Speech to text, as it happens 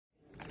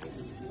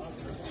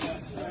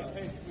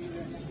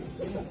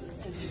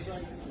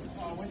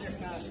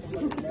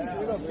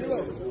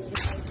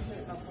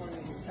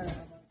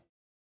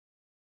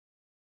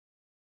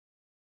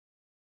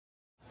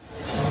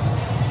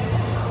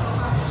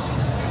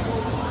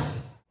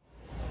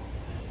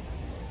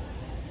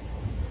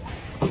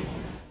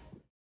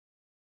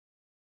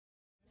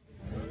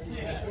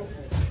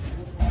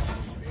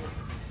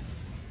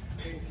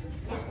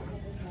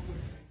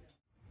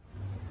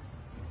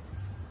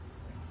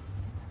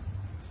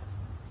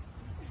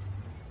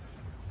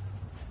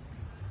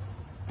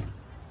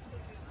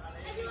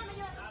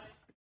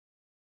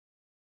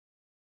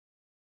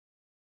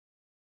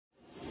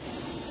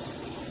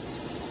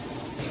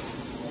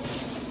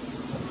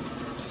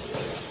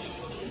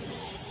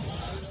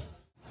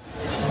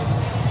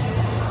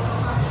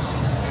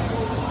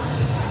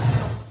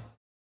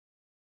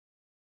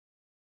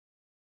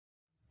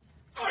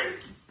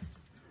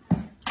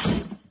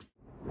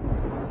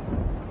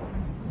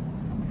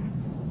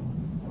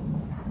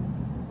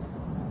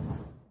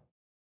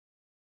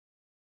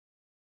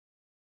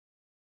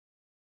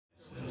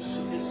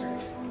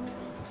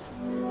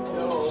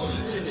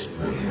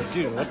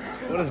Dude,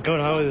 what is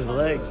going on with his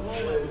leg?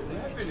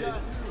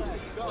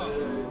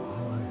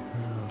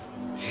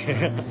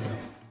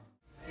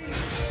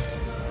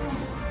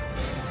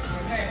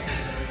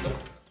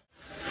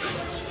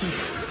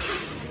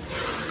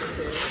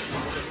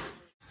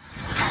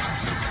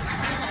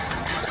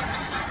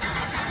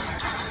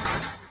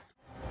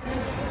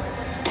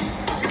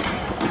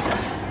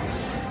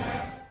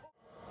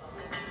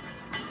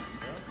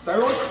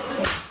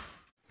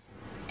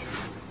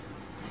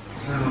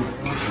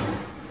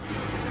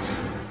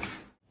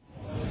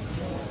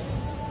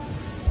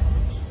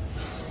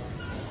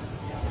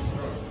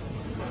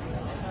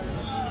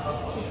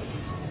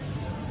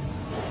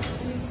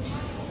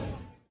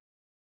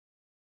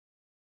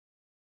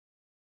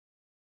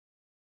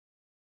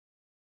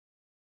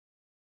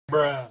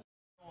 Bruh.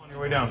 On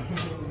your way down.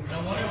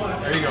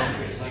 There you go.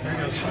 There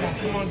you go.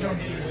 Come on, jump.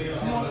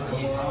 Come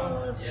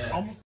on.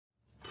 Almost.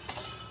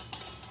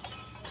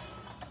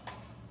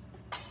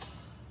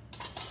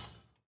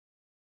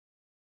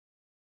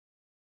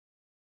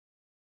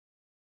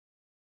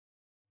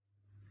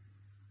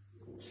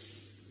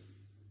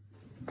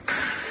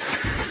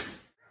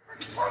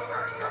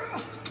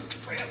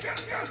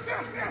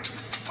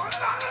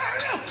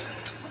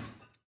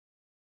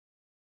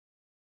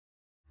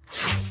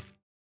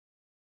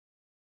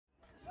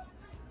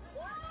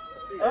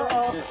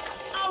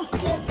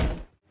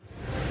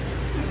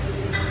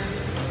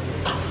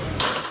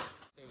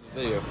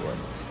 Video for it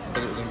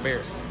because it was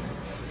embarrassing.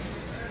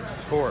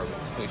 It's horrible.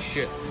 Holy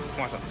shit.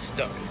 Watch, I'm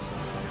stuck.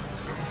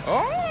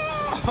 Oh!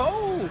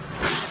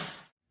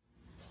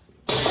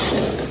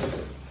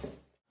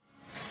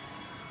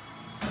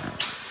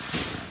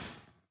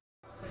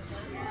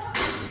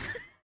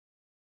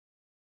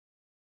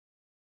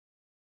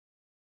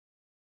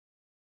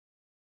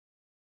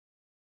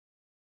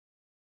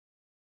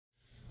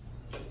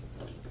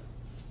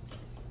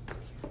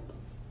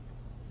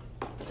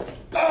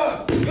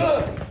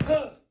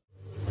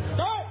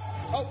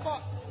 Oh,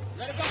 fuck.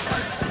 Let it go.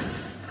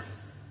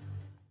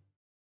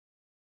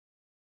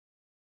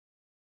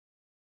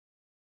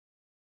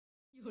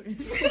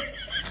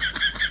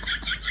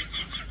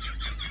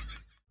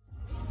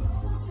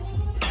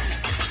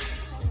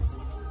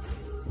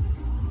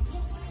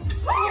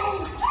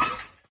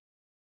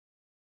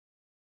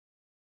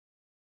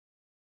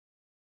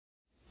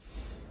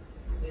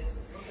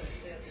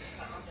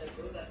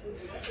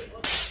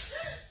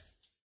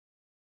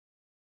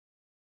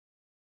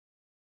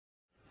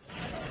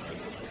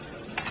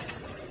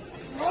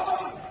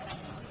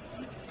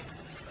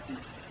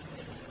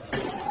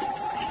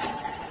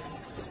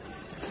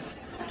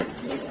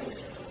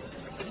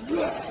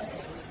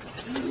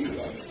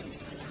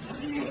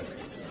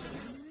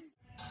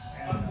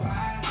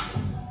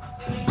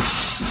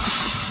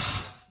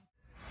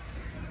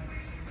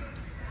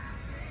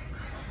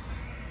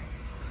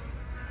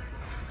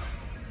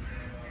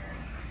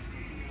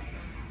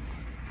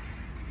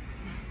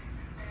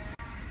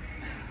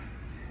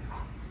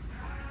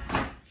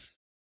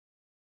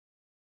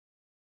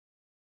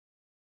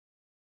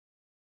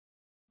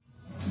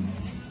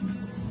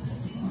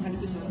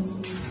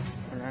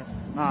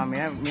 No,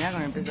 mira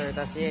con el peso que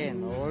está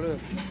haciendo, boludo.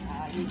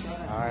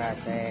 Ahora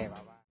sí,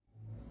 papá.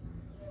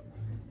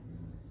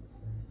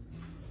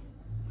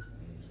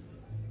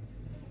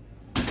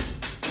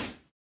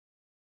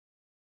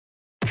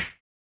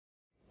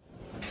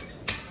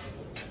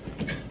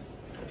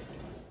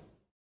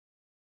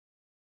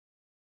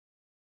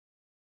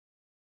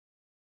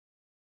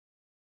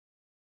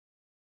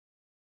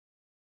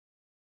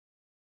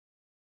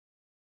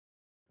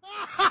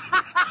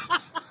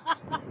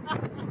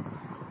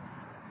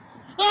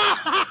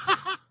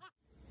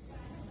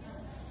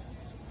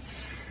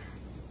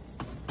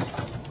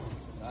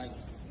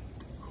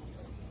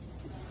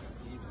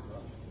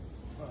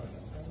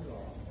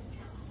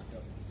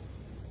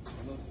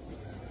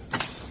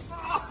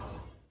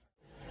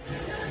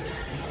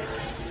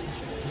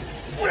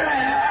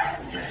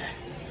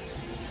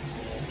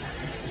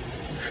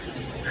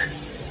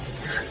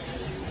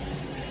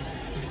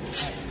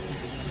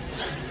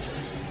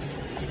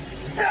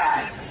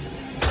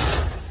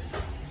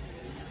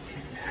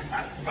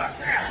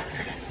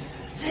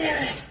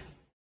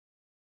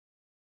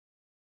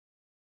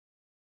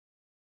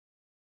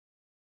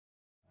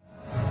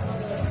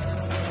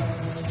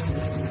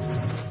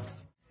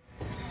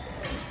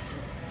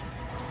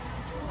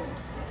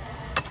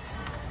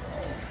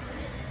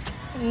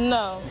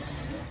 No.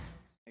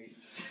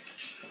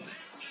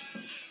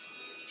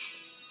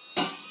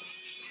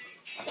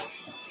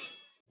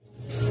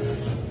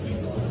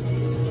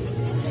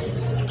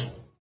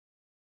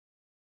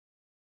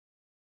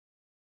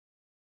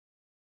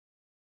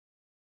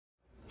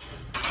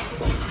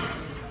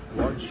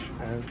 Watch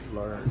and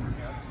learn.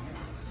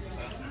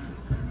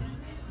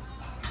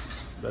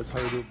 That's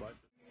how you do bicep.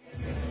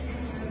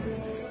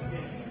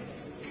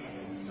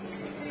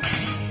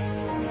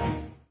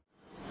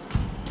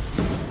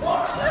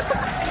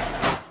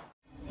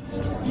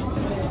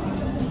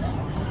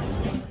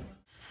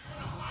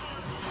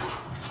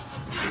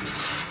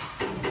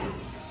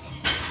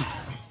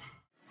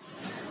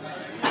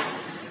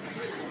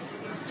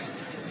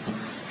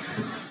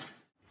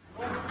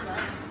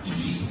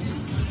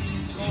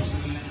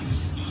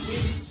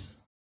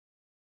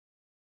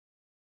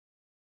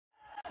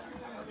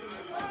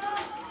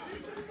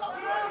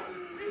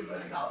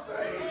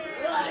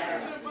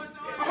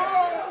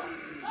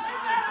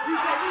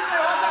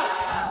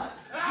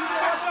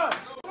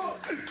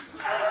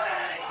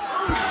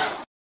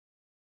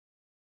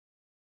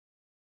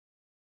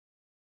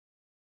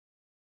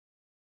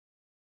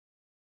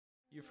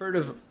 You've heard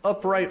of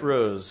upright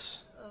rows,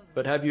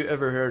 but have you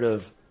ever heard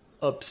of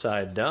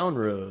upside down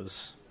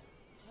rows?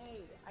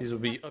 These will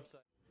be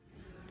upside.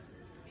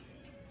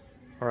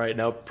 All right,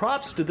 now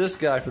props to this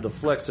guy for the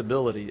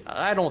flexibility.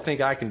 I don't think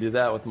I can do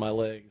that with my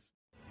legs.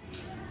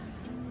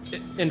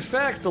 In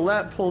fact, the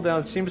lat pull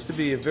down seems to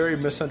be a very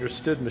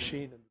misunderstood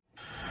machine.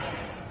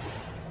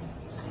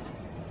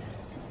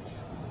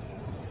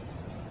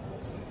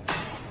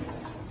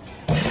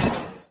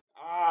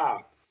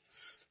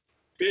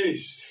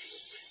 Peace.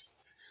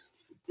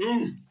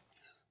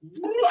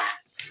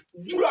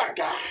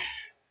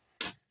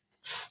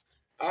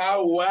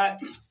 What?